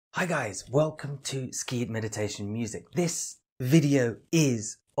Hi guys, welcome to Skeed Meditation Music. This video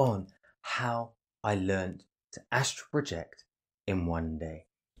is on how I learned to astral project in one day.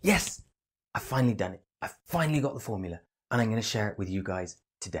 Yes, I've finally done it. I've finally got the formula and I'm going to share it with you guys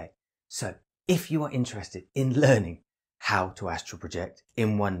today. So if you are interested in learning how to astral project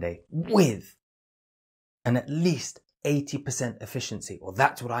in one day with an at least 80% efficiency, or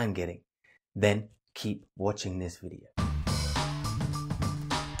that's what I'm getting, then keep watching this video.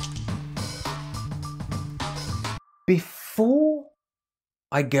 Before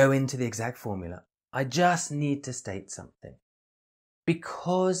I go into the exact formula, I just need to state something.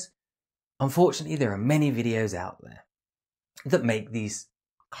 Because unfortunately there are many videos out there that make these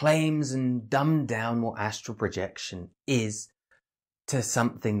claims and dumb down what astral projection is to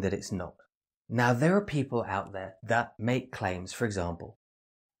something that it's not. Now there are people out there that make claims, for example,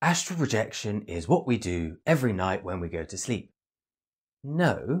 astral projection is what we do every night when we go to sleep.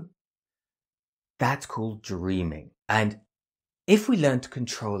 No, that's called dreaming. And if we learn to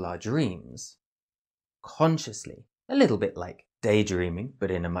control our dreams consciously, a little bit like daydreaming,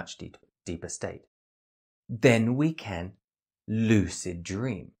 but in a much deeper state, then we can lucid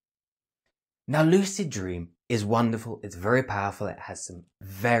dream. Now, lucid dream is wonderful. It's very powerful. It has some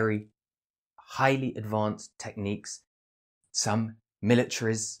very highly advanced techniques. Some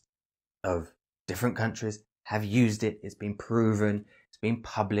militaries of different countries have used it. It's been proven. It's been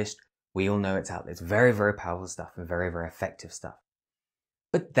published. We all know it's out there. It's very, very powerful stuff and very, very effective stuff.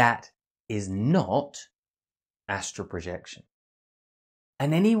 But that is not astral projection.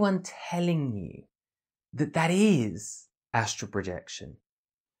 And anyone telling you that that is astral projection,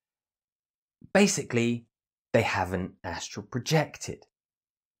 basically, they haven't astral projected.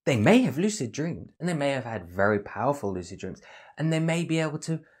 They may have lucid dreamed, and they may have had very powerful lucid dreams, and they may be able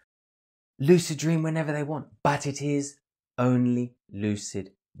to lucid dream whenever they want, but it is only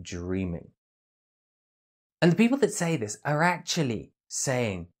lucid dreaming. And the people that say this are actually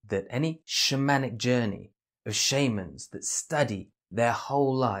saying that any shamanic journey of shamans that study their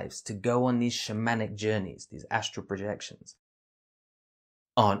whole lives to go on these shamanic journeys, these astral projections,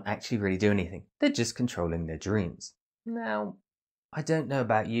 aren't actually really doing anything. They're just controlling their dreams. Now, I don't know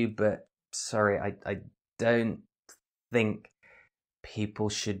about you, but sorry, I don't think people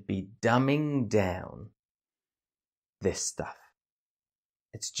should be dumbing down this stuff.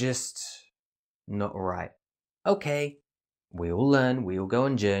 It's just not right. Okay, we all learn, we all go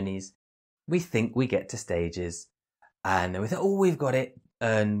on journeys, we think we get to stages, and then we think, oh, we've got it,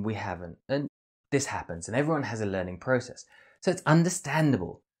 and we haven't. And this happens, and everyone has a learning process. So it's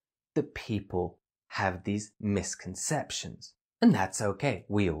understandable that people have these misconceptions, and that's okay,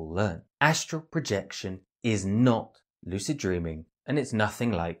 we all learn. Astral projection is not lucid dreaming, and it's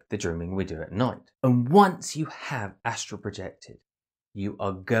nothing like the dreaming we do at night. And once you have astral projected, you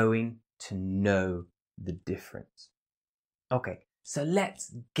are going to know the difference. Okay, so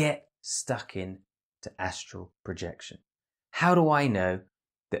let's get stuck in to astral projection. How do I know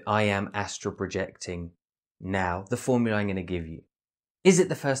that I am astral projecting now? The formula I'm going to give you. Is it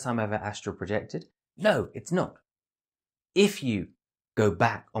the first time I've ever astral projected? No, it's not. If you go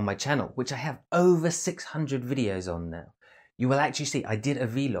back on my channel, which I have over 600 videos on now, you will actually see I did a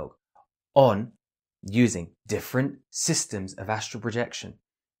vlog on using different systems of astral projection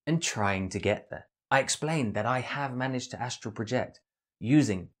and trying to get there. I explained that I have managed to astral project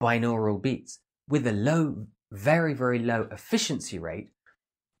using binaural beats with a low, very, very low efficiency rate.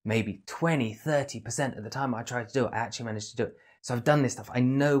 Maybe 20-30% of the time I tried to do it, I actually managed to do it. So I've done this stuff. I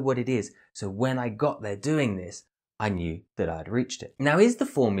know what it is. So when I got there doing this, I knew that I'd reached it. Now is the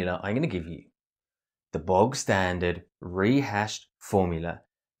formula I'm going to give you the bog standard rehashed formula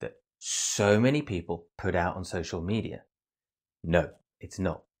that so many people put out on social media? No, it's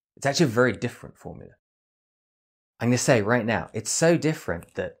not. It's actually a very different formula. I'm going to say right now, it's so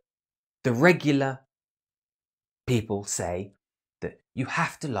different that the regular people say that you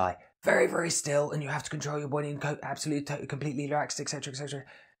have to lie very, very still and you have to control your body and go absolutely, totally, completely relaxed, etc., etc.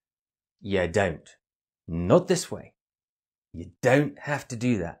 You don't. Not this way. You don't have to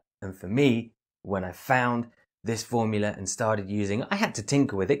do that. And for me, when I found this formula and started using it, I had to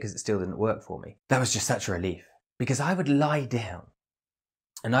tinker with it because it still didn't work for me. That was just such a relief because I would lie down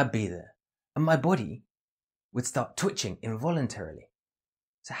and I'd be there and my body would start twitching involuntarily.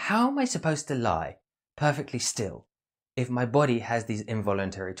 So how am I supposed to lie perfectly still if my body has these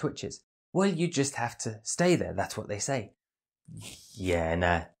involuntary twitches? Well, you just have to stay there. That's what they say. Yeah,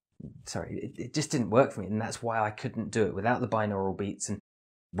 nah, sorry, it just didn't work for me. And that's why I couldn't do it without the binaural beats and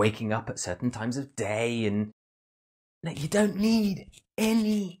waking up at certain times of day. And no, you don't need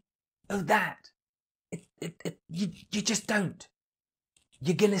any of that. You just don't.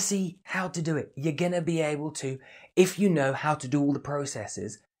 You're going to see how to do it. You're going to be able to, if you know how to do all the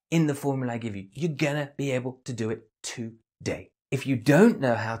processes in the formula I give you, you're going to be able to do it today. If you don't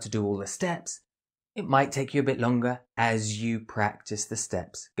know how to do all the steps, it might take you a bit longer as you practice the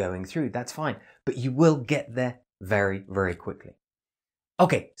steps going through. That's fine, but you will get there very, very quickly.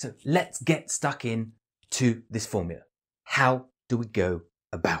 Okay, so let's get stuck in to this formula. How do we go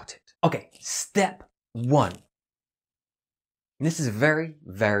about it? Okay, step one. And this is a very,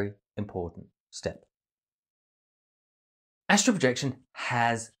 very important step. Astral projection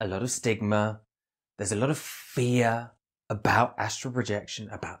has a lot of stigma. There's a lot of fear about astral projection,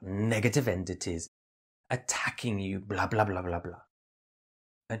 about negative entities attacking you, blah, blah, blah, blah, blah.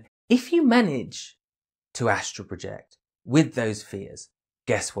 And if you manage to astral project with those fears,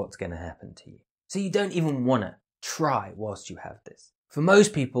 guess what's going to happen to you? So you don't even want to try whilst you have this. For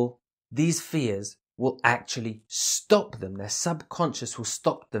most people, these fears will actually stop them. Their subconscious will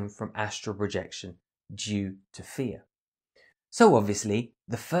stop them from astral projection due to fear. So obviously,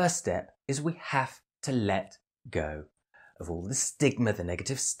 the first step is we have to let go of all the stigma, the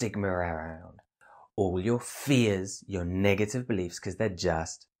negative stigma around, all your fears, your negative beliefs, because they're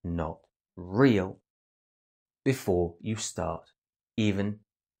just not real before you start even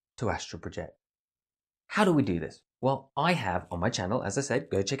to astral project. How do we do this? Well, I have on my channel, as I said,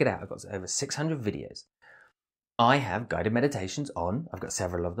 go check it out. I've got over 600 videos. I have guided meditations on, I've got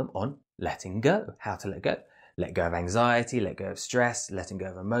several of them on letting go, how to let go. Let go of anxiety, let go of stress, letting go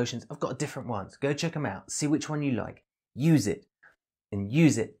of emotions. I've got different ones. Go check them out. See which one you like. Use it and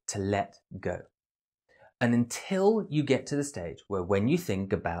use it to let go. And until you get to the stage where when you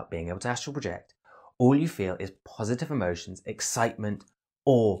think about being able to astral project, all you feel is positive emotions, excitement,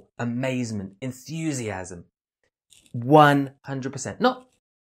 awe, amazement, enthusiasm. 100%. Not,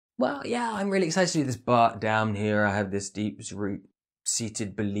 well, yeah, I'm really excited to do this, but down here I have this deep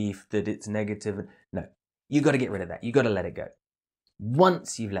root-seated belief that it's negative. No, you got to get rid of that. You got to let it go.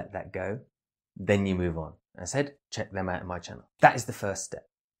 Once you've let that go, then you move on. As I said, check them out on my channel. That is the first step.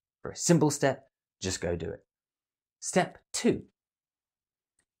 Very simple step. Just go do it. Step 2.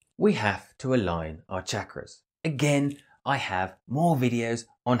 We have to align our chakras. Again, I have more videos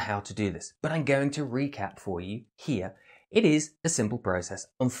on how to do this, but I'm going to recap for you here. It is a simple process.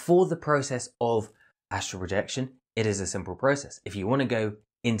 And for the process of astral projection, it is a simple process. If you want to go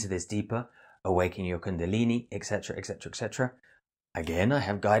into this deeper, awaken your kundalini, etc., etc., etc. Again, I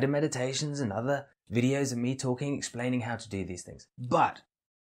have guided meditations and other videos of me talking, explaining how to do these things. But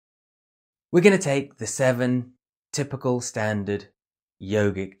we're going to take the 7 typical standard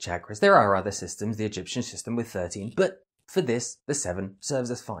yogic chakras. There are other systems, the Egyptian system with 13, but for this, the 7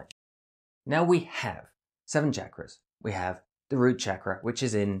 serves us fine. Now we have 7 chakras. We have the root chakra, which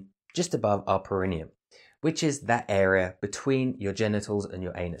is in just above our perineum, which is that area between your genitals and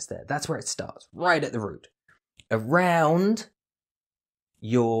your anus there. That's where it starts, right at the root. Around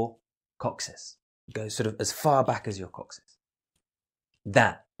your coccyx. It goes sort of as far back as your coccyx.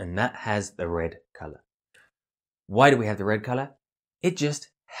 That has the red color. Why do we have the red color? It just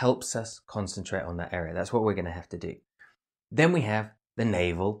helps us concentrate on that area. That's what we're going to have to do. Then we have the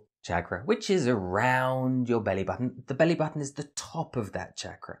navel chakra, which is around your belly button. The belly button is the top of that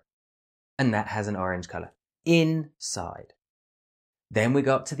chakra. And that has an orange color inside. Then we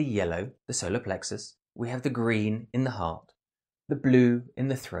go up to the yellow, the solar plexus. We have the green in the heart, the blue in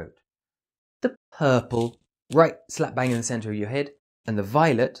the throat, the purple right slap bang in the center of your head, and the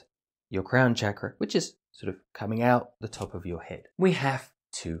violet, your crown chakra, which is sort of coming out the top of your head. We have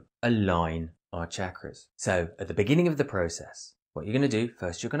to align our chakras. So at the beginning of the process, what you're going to do,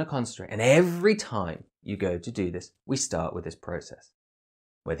 first you're going to concentrate. And every time you go to do this, we start with this process.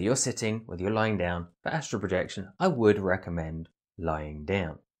 Whether you're sitting, whether you're lying down, for astral projection, I would recommend lying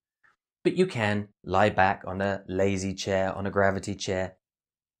down. But you can lie back on a lazy chair, on a gravity chair,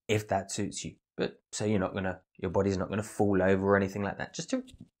 if that suits you. But so your body's not going to fall over or anything like that, just to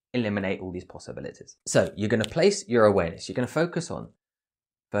eliminate all these possibilities. So you're going to place your awareness. You're going to focus on,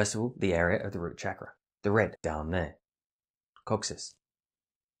 first of all, the area of the root chakra, the red down there, coccyx,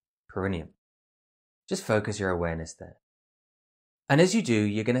 perineum. Just focus your awareness there. And as you do,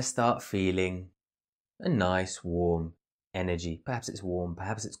 you're going to start feeling a nice warm energy. Perhaps it's warm,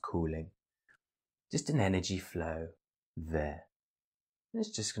 perhaps it's cooling. Just an energy flow there. And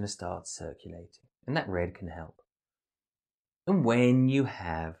it's just going to start circulating. And that red can help. And when you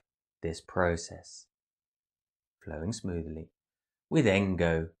have this process flowing smoothly, we then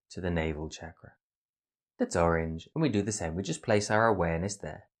go to the navel chakra. That's orange. And we do the same. We just place our awareness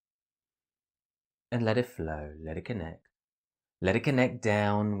there. And let it flow. Let it connect. Let it connect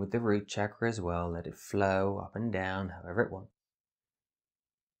down with the root chakra as well. Let it flow up and down however it wants.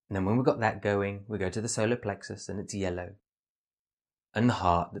 And then when we've got that going, we go to the solar plexus and it's yellow, and the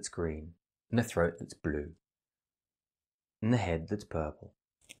heart that's green, and the throat that's blue, and the head that's purple,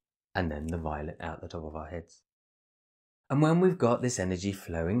 and then the violet out the top of our heads. And when we've got this energy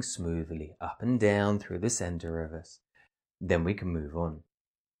flowing smoothly up and down through the center of us, then we can move on.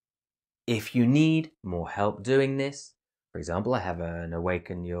 If you need more help doing this, for example, I have an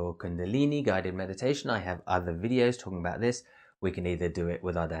Awaken Your Kundalini guided meditation. I have other videos talking about this. We can either do it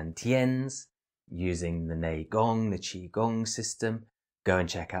with our dantians, using the Nei Gong, the Qi Gong system. Go and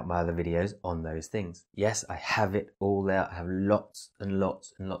check out my other videos on those things. Yes, I have it all there. I have lots and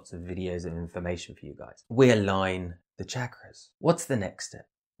lots and lots of videos and information for you guys. We align the chakras. What's the next step?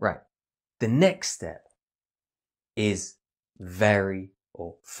 Right. The next step is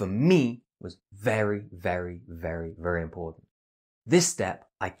for me, was very, very, very, very important. This step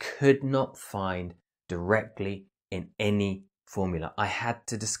I could not find directly in any formula. I had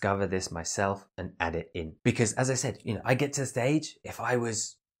to discover this myself and add it in. Because as I said, I get to the stage, if I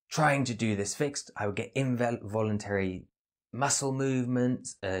was trying to do this fixed, I would get involuntary muscle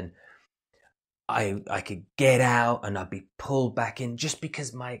movements and I could get out and I'd be pulled back in just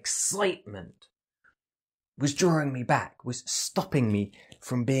because my excitement was drawing me back, was stopping me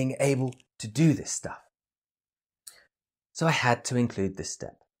from being able to do this stuff. So I had to include this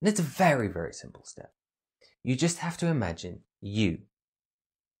step. And it's a very, very simple step. You just have to imagine you.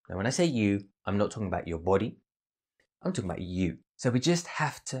 Now, when I say you, I'm not talking about your body. I'm talking about you. So we just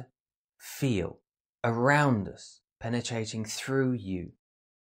have to feel around us, penetrating through you,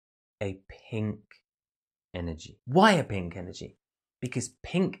 a pink energy. Why a pink energy? Because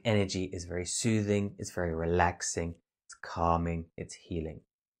pink energy is very soothing, it's very relaxing, it's calming, it's healing.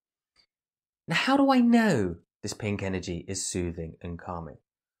 Now, how do I know this pink energy is soothing and calming?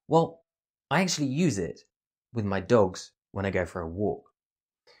 Well, I actually use it with my dogs when I go for a walk.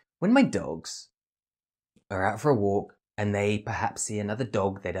 When my dogs are out for a walk and they perhaps see another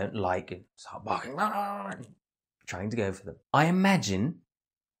dog they don't like and start barking, trying to go for them, I imagine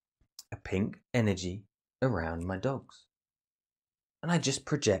a pink energy around my dogs. And I just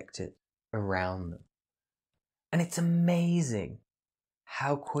project it around them. And it's amazing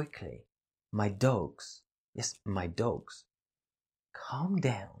how quickly my dogs, yes, my dogs, calm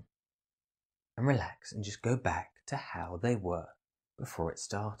down and relax and just go back to how they were before it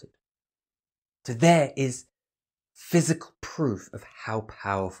started. So there is physical proof of how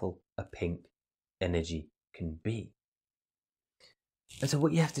powerful a pink energy can be. And so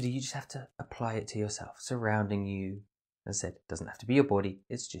what you have to do, you just have to apply it to yourself, surrounding you. As I said, it doesn't have to be your body,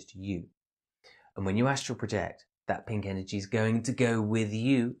 it's just you. And when you astral project, that pink energy is going to go with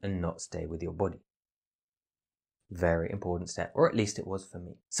you and not stay with your body. Very important step, or at least it was for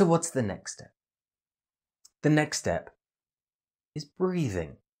me. So what's the next step? The next step is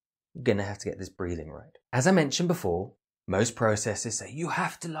breathing. You're going to have to get this breathing right. As I mentioned before, most processes say you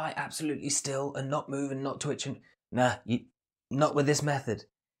have to lie absolutely still and not move and not twitch. Nah, not with this method.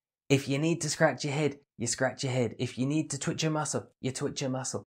 If you need to scratch your head, you scratch your head. If you need to twitch your muscle, you twitch your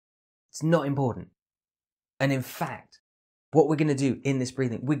muscle. It's not important. And in fact, what we're going to do in this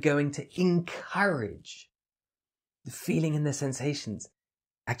breathing, we're going to encourage the feeling and the sensations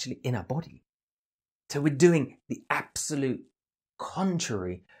actually in our body. So we're doing the absolute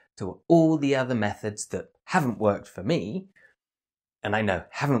contrary to all the other methods that haven't worked for me, and I know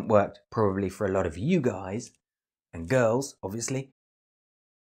haven't worked probably for a lot of you guys and girls, obviously,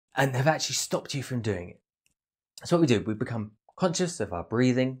 and have actually stopped you from doing it. So what we do, we become conscious of our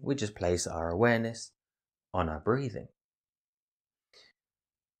breathing. We just place our awareness on our breathing.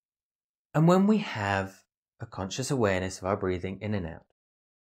 And when we have a conscious awareness of our breathing in and out,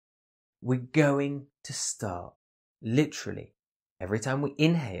 we're going to start, literally, every time we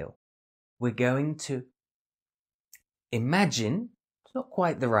inhale, we're going to imagine, it's not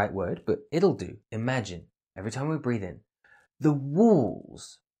quite the right word, but it'll do, imagine, every time we breathe in, the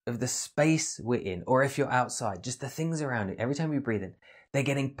walls of the space we're in, or if you're outside, just the things around it, every time you breathe in, they're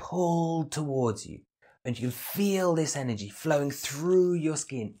getting pulled towards you. And you can feel this energy flowing through your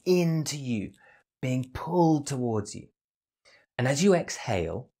skin into you, being pulled towards you. And as you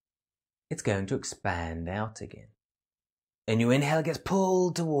exhale, it's going to expand out again. And you inhale, it gets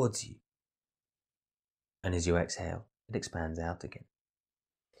pulled towards you. And as you exhale, it expands out again.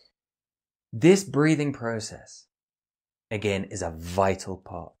 This breathing process, again, is a vital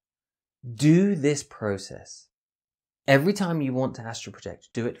part. Do this process. Every time you want to astral project,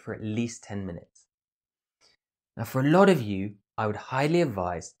 do it for at least 10 minutes. Now, for a lot of you, I would highly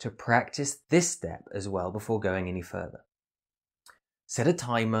advise to practice this step as well before going any further. Set a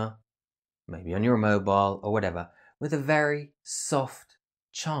timer, maybe on your mobile or whatever, with a very soft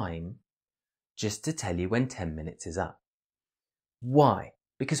chime just to tell you when 10 minutes is up. Why?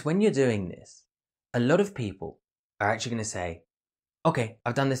 Because when you're doing this, a lot of people are actually going to say, okay,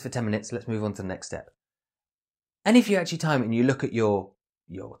 I've done this for 10 minutes, let's move on to the next step. And if you actually time it and you look at your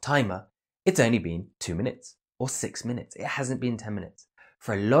timer, it's only been 2 minutes or 6 minutes. It hasn't been 10 minutes.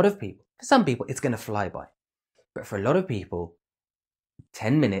 For a lot of people, for some people, it's going to fly by. But for a lot of people,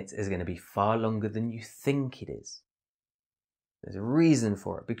 10 minutes is going to be far longer than you think it is. There's a reason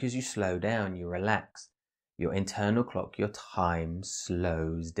for it, because you slow down, you relax. Your internal clock, your time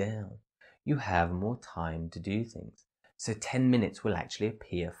slows down. You have more time to do things. So 10 minutes will actually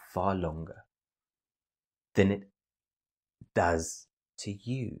appear far longer than it does to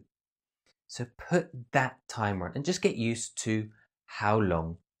you. So put that timer on and just get used to how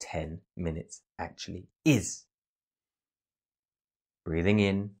long 10 minutes actually is. Breathing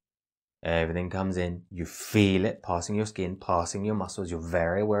in, everything comes in, you feel it passing your skin, passing your muscles, you're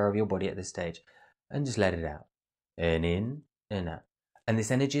very aware of your body at this stage, and just let it out. And in and out. And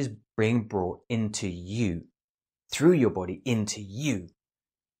this energy is being brought into you, through your body, into you,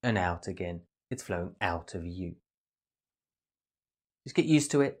 and out again. It's flowing out of you. Just get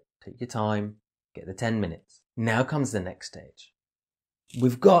used to it, take your time, get the 10 minutes. Now comes the next stage.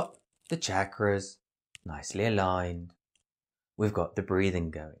 We've got the chakras nicely aligned. We've got the breathing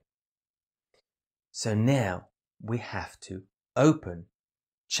going. So now we have to open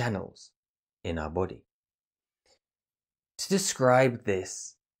channels in our body. To describe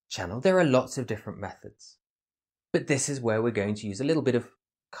this channel, there are lots of different methods, but this is where we're going to use a little bit of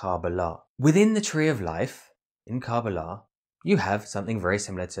Kabbalah. Within the tree of life, in Kabbalah, you have something very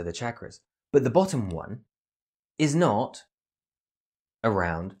similar to the chakras, but the bottom one is not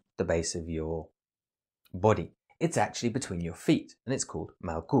around the base of your body. It's actually between your feet, and it's called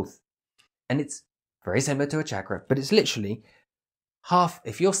Malkuth. And it's very similar to a chakra, but it's literally half.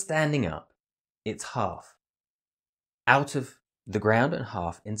 If you're standing up, it's half out of the ground and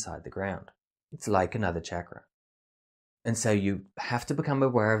half inside the ground. It's like another chakra. And so you have to become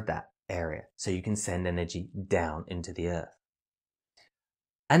aware of that area so you can send energy down into the earth.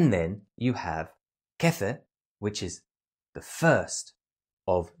 And then you have Kether, which is the first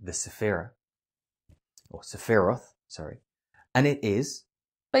of the Sephira, or Sephiroth, sorry. And it is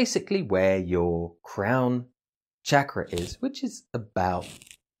basically where your crown chakra is, which is about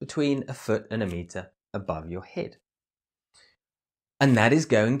between a foot and a meter above your head. And that is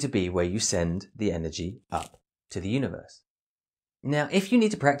going to be where you send the energy up to the universe. Now, if you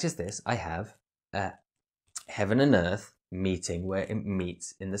need to practice this, I have a Heaven and Earth meeting where it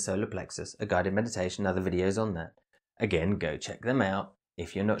meets in the solar plexus, a guided meditation, other videos on that. Again, go check them out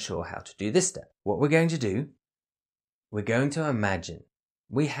if you're not sure how to do this step. What we're going to do, we're going to imagine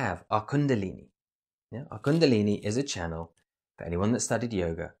we have our Kundalini. Yeah, our Kundalini is a channel, for anyone that studied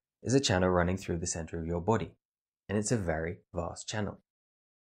yoga, is a channel running through the center of your body. And it's a very vast channel.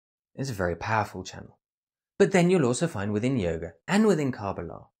 It's a very powerful channel. But then you'll also find within yoga and within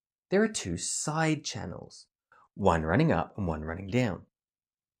Kabbalah, there are two side channels, one running up and one running down.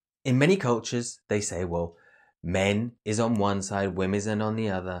 In many cultures, they say, well, men is on one side, women is on the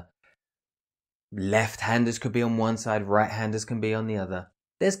other. Left-handers could be on one side, right-handers can be on the other.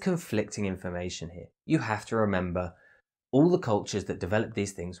 There's conflicting information here. You have to remember all the cultures that developed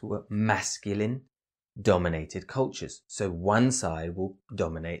these things were masculine dominated cultures. So one side will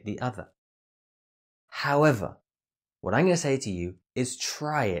dominate the other. However, what I'm going to say to you is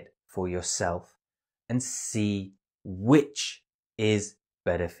try it for yourself and see which is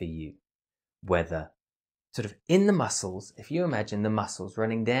better for you. Whether sort of in the muscles, if you imagine the muscles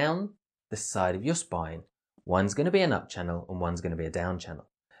running down the side of your spine, one's going to be an up channel and one's going to be a down channel.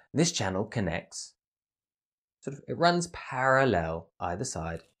 This channel connects, it runs parallel either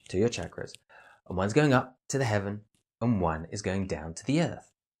side to your chakras, and one's going up to the heaven and one is going down to the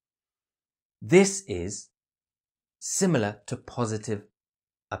earth. This is similar to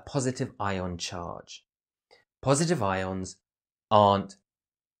a positive ion charge. Positive ions aren't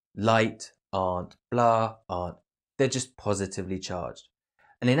light, aren't blah, they're just positively charged.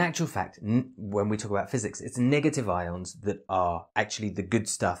 And in actual fact, when we talk about physics, it's negative ions that are actually the good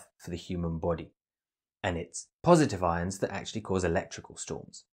stuff for the human body. And it's positive ions that actually cause electrical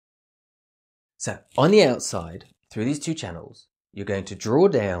storms. So on the outside, through these two channels, you're going to draw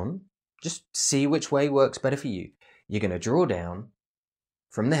down, just see which way works better for you. You're going to draw down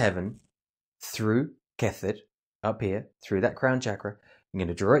from the heaven through Kether, up here, through that crown chakra. You're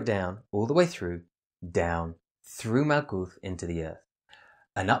going to draw it down all the way through, down, through Malkuth into the earth.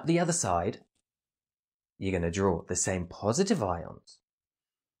 And up the other side, you're going to draw the same positive ions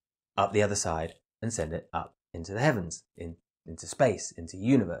up the other side and send it up into the heavens, into space, into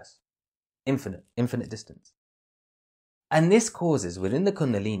universe, infinite distance. And this causes, within the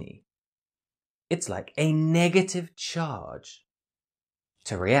Kundalini, it's like a negative charge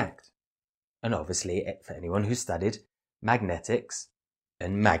to react. And obviously, for anyone who studied magnetics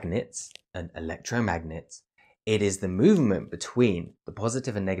and magnets and electromagnets, it is the movement between the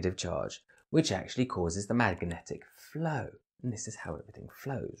positive and negative charge which actually causes the magnetic flow. And this is how everything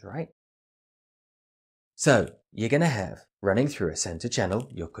flows, right? So you're going to have, running through a center channel,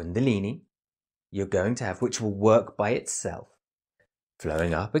 your Kundalini, you're going to have, which will work by itself,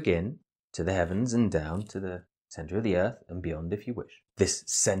 flowing up again to the heavens and down to the center of the earth and beyond if you wish. This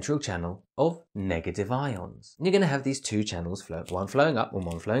central channel of negative ions. And you're going to have these two channels flow, one flowing up and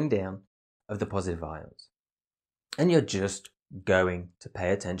one flowing down, of the positive ions. And you're just going to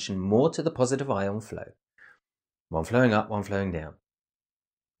pay attention more to the positive ion flow. One flowing up, one flowing down.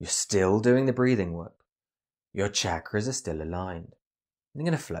 You're still doing the breathing work. Your chakras are still aligned. They're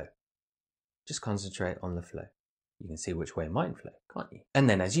going to flow. Just concentrate on the flow. You can see which way mine flow, can't you? And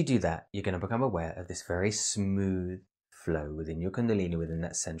then as you do that, you're going to become aware of this very smooth flow within your Kundalini, within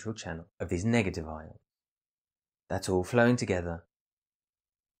that central channel of these negative ions. That's all flowing together.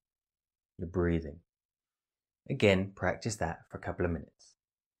 You're breathing. Again, practice that for a couple of minutes.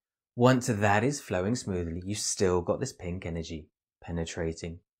 Once that is flowing smoothly, you've still got this pink energy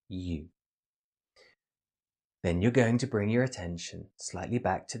penetrating you. Then you're going to bring your attention slightly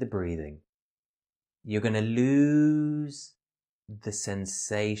back to the breathing. You're going to lose the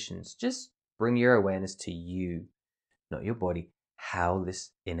sensations. Just bring your awareness to you, not your body, how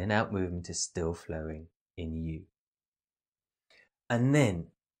this in and out movement is still flowing in you. And then,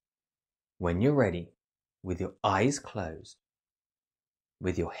 when you're ready, with your eyes closed,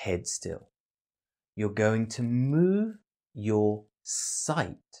 with your head still, you're going to move your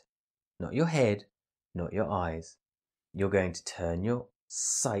sight, not your head, not your eyes. You're going to turn your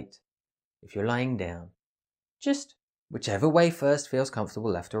sight, if you're lying down, just whichever way first feels comfortable,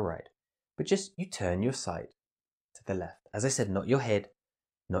 left or right. But just you turn your sight to the left. As I said, not your head,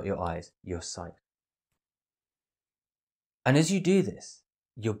 not your eyes, your sight. And as you do this,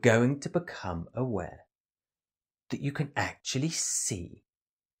 you're going to become aware that you can actually see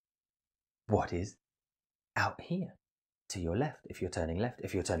what is out here to your left. If you're turning left,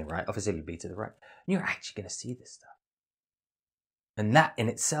 if you're turning right, obviously it'll be to the right. And you're actually going to see this stuff. And that in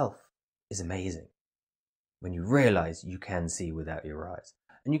itself is amazing. When you realize you can see without your eyes.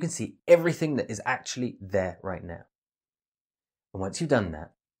 And you can see everything that is actually there right now. And once you've done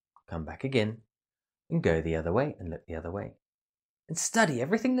that, come back again and go the other way and look the other way. And study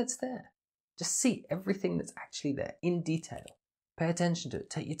everything that's there. Just see everything that's actually there in detail. Pay attention to it.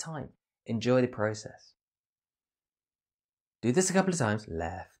 Take your time. Enjoy the process. Do this a couple of times,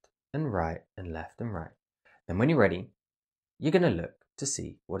 left and right and left and right. Then when you're ready, you're going to look to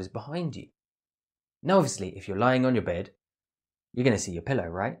see what is behind you. Now obviously, if you're lying on your bed, you're going to see your pillow,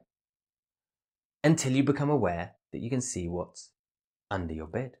 right? Until you become aware that you can see what's under your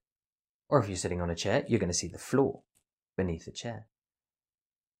bed. Or if you're sitting on a chair, you're going to see the floor beneath the chair.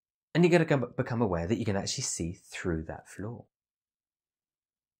 And you're going to become aware that you can actually see through that floor.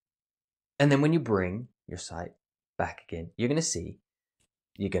 And then when you bring your sight back again, you're going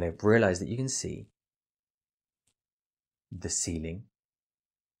to realize that you can see the ceiling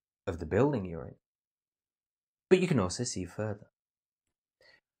of the building you're in. But you can also see further.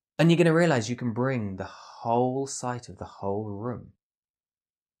 And you're going to realize you can bring the whole sight of the whole room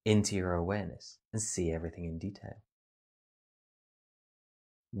into your awareness and see everything in detail.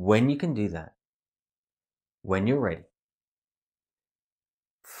 When you can do that, when you're ready,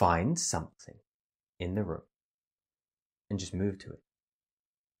 find something in the room and just move to it.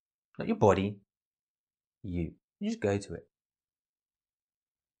 Not your body, you. You just go to it.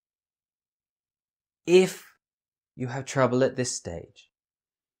 If you have trouble at this stage,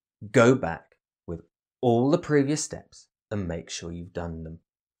 go back with all the previous steps and make sure you've done them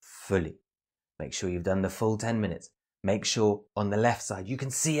fully. Make sure you've done the full 10 minutes. Make sure on the left side you can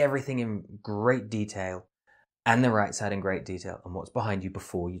see everything in great detail and the right side in great detail and what's behind you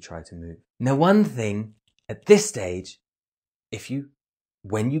before you try to move. Now, one thing at this stage,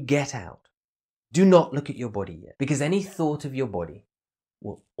 when you get out, do not look at your body yet, because any thought of your body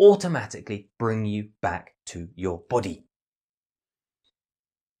will automatically bring you back to your body.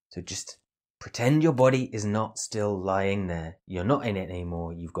 So just pretend your body is not still lying there. You're not in it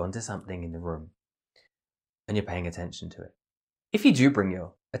anymore. You've gone to something in the room and you're paying attention to it. If you do bring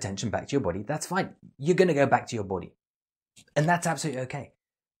your attention back to your body, that's fine. You're going to go back to your body. And that's absolutely okay.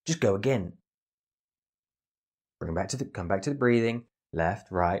 Just go again. Come back to the breathing,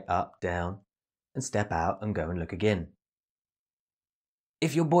 left, right, up, down, and step out and go and look again.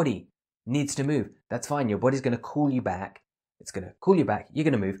 If your body needs to move, that's fine. Your body's going to call you back. It's going to call you back. You're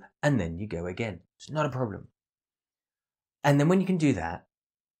going to move, and then you go again. It's not a problem. And then when you can do that,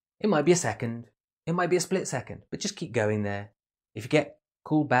 it might be a second. It might be a split second, but just keep going there. If you get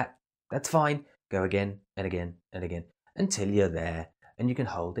called back, that's fine. Go again and again and again until you're there and you can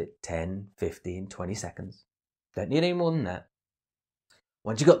hold it 10, 15, 20 seconds. Don't need any more than that.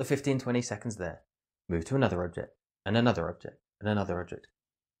 Once you've got the 15, 20 seconds there, move to another object and another object and another object.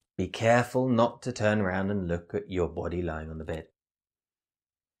 Be careful not to turn around and look at your body lying on the bed.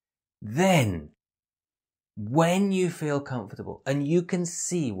 Then, when you feel comfortable and you can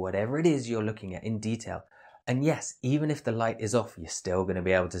see whatever it is you're looking at in detail, and yes, even if the light is off, you're still going to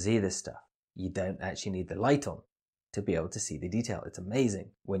be able to see this stuff. You don't actually need the light on to be able to see the detail. It's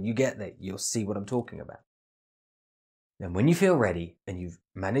amazing. When you get there, you'll see what I'm talking about. Then when you feel ready and you've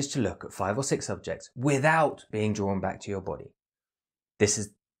managed to look at 5 or 6 objects without being drawn back to your body, this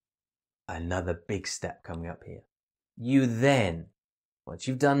is another big step coming up here. You then, once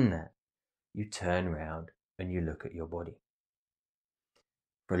you've done that, you turn around and you look at your body.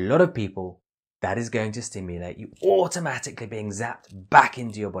 For a lot of people, that is going to stimulate you automatically being zapped back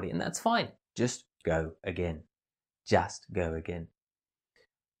into your body. And that's fine. Just go again. Just go again.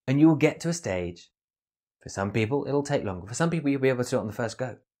 And you will get to a stage. For some people, it'll take longer. For some people, you'll be able to do it on the first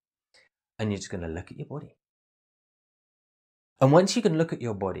go. And you're just going to look at your body. And once you can look at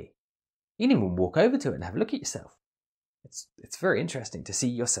your body, you can even walk over to it and have a look at yourself. It's very interesting to see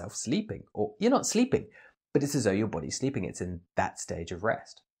yourself sleeping. Or you're not sleeping, but it's as though your body's sleeping. It's in that stage of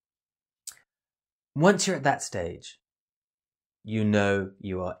rest. Once you're at that stage, you know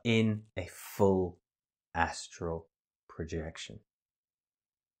you are in a full astral projection.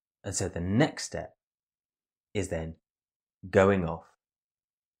 And so the next step is then going off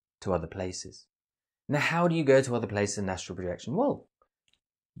to other places. Now, how do you go to other places in astral projection? Well,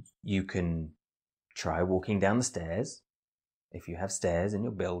 you can try walking down the stairs, if you have stairs in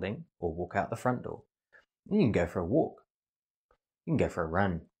your building, or walk out the front door. You can go for a walk. You can go for a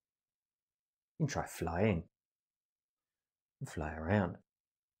run. You can try flying. And fly around.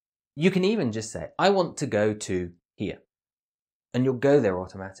 You can even just say, I want to go to here. And you'll go there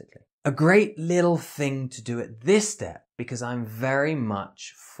automatically. A great little thing to do at this step, because I'm very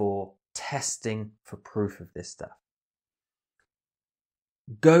much for testing for proof of this stuff.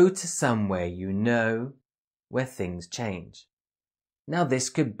 Go to somewhere you know where things change. Now this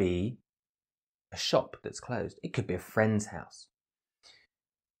could be a shop that's closed. It could be a friend's house.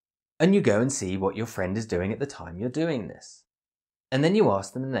 And you go and see what your friend is doing at the time you're doing this. And then you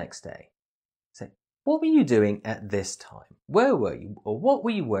ask them the next day. Say, what were you doing at this time? Where were you? Or what were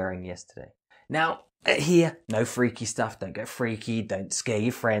you wearing yesterday? Now, here, no freaky stuff. Don't get freaky. Don't scare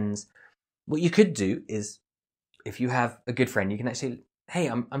your friends. What you could do is, if you have a good friend, you can actually, hey,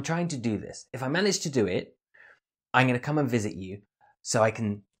 I'm trying to do this. If I manage to do it, I'm going to come and visit you so I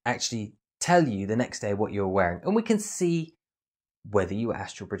can actually tell you the next day what you're wearing. And we can see whether you are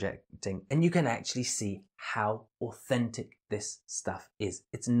astral projecting, and you can actually see how authentic this stuff is.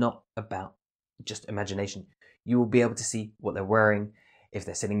 It's not about just imagination. You will be able to see what they're wearing. If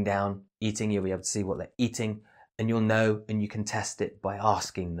they're sitting down eating, you'll be able to see what they're eating, and you'll know, and you can test it by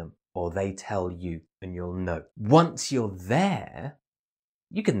asking them, or they tell you and you'll know. Once you're there,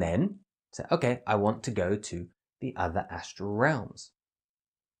 you can then say, okay, I want to go to the other astral realms.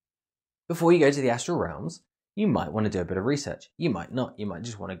 Before you go to the astral realms, you might want to do a bit of research. You might not. You might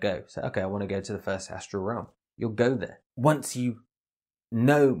just want to go. So, okay, I want to go to the first astral realm. You'll go there. Once you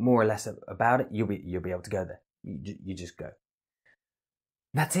know more or less about it, you'll be able to go there. You just go.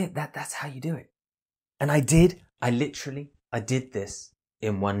 That's it. That's how you do it. And I did this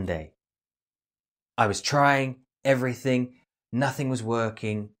in one day. I was trying everything. Nothing was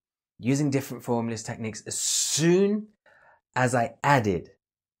working. Using different formulas, techniques. As soon as I added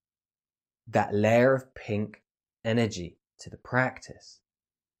that layer of pink energy to the practice,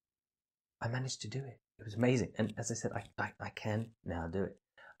 I managed to do it. It was amazing. And as I said, I can now do it.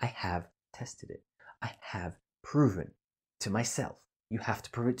 I have tested it. I have proven to myself. You have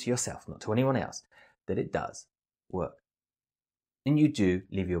to prove it to yourself, not to anyone else, that it does work. And you do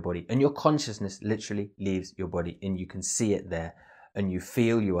leave your body, and your consciousness literally leaves your body, and you can see it there, and you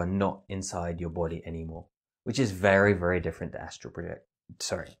feel you are not inside your body anymore, which is very, very different to astral project.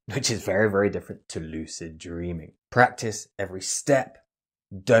 Which is very, very different to lucid dreaming. Practice every step.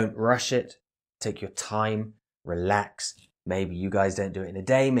 Don't rush it. Take your time. Relax. Maybe you guys don't do it in a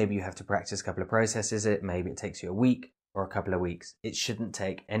day. Maybe you have to practice a couple of processes. Maybe it takes you a week or a couple of weeks. It shouldn't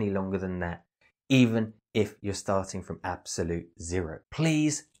take any longer than that, even if you're starting from absolute zero.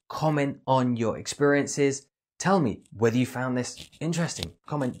 Please comment on your experiences. Tell me whether you found this interesting.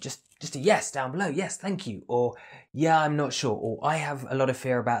 Comment just a yes down below. Yes, thank you. Or yeah, I'm not sure. Or I have a lot of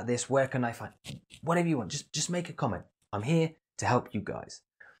fear about this. Where can I find? Whatever you want. Just make a comment. I'm here to help you guys.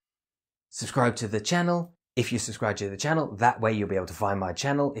 Subscribe to the channel. If you subscribe to the channel, that way you'll be able to find my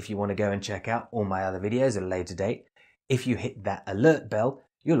channel if you want to go and check out all my other videos at a later date. If you hit that alert bell,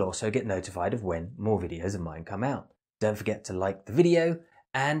 you'll also get notified of when more videos of mine come out. Don't forget to like the video,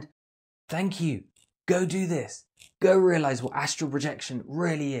 and thank you. Go do this. Go realize what astral projection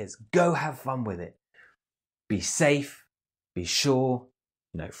really is. Go have fun with it. Be safe. Be sure.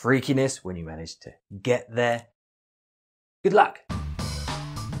 No freakiness when you manage to get there. Good luck.